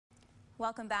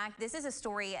Welcome back. This is a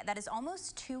story that is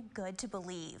almost too good to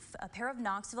believe. A pair of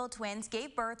Knoxville twins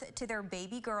gave birth to their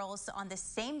baby girls on the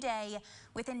same day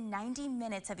within 90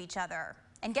 minutes of each other.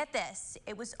 And get this,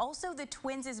 it was also the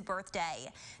twins'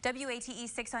 birthday. WATE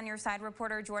 6 on Your Side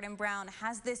reporter Jordan Brown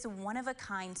has this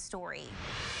one-of-a-kind story.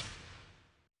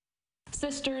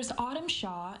 Sisters Autumn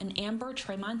Shaw and Amber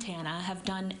Tremontana have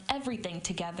done everything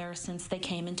together since they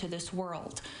came into this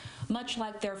world. Much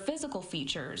like their physical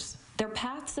features, their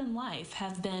paths in life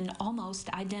have been almost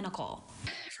identical.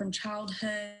 From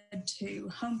childhood to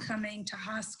homecoming to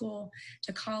high school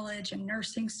to college and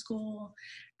nursing school,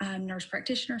 nurse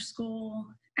practitioner school,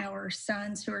 our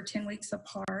sons who are 10 weeks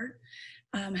apart,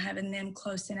 having them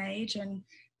close in age, and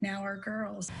now our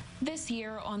girls. This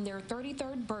year, on their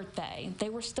 33rd birthday, they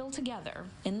were still together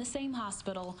in the same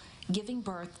hospital, giving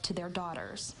birth to their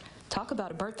daughters. Talk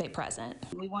about a birthday present.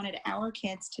 We wanted our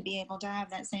kids to be able to have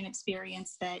that same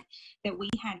experience that we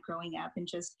had growing up, and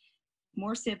just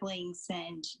more siblings.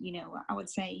 And, you know, I would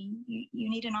say you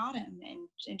need an Autumn,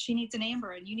 and she needs an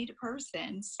Amber, and you need a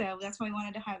person. So that's why we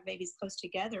wanted to have babies close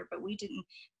together, but we didn't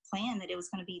plan that it was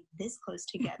going to be this close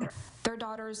together. Their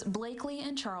daughters, Blakely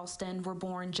and Charleston, were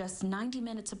born just 90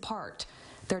 minutes apart.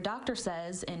 Their doctor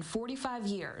says in 45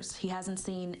 years, he hasn't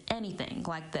seen anything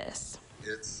like this.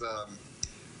 It's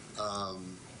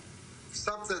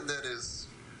something that is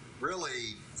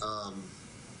really an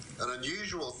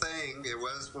unusual thing. It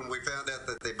was when we found out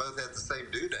that they both had the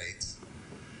same due dates,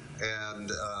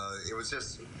 and it was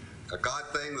just a God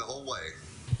thing the whole way.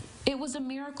 It was a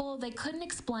miracle they couldn't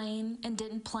explain and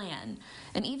didn't plan.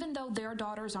 And even though their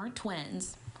daughters aren't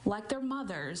twins, like their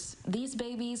mothers, these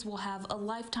babies will have a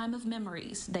lifetime of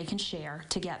memories they can share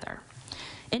together.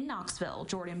 In Knoxville,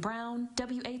 Jordan Brown,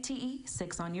 WATE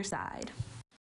 6 on Your Side.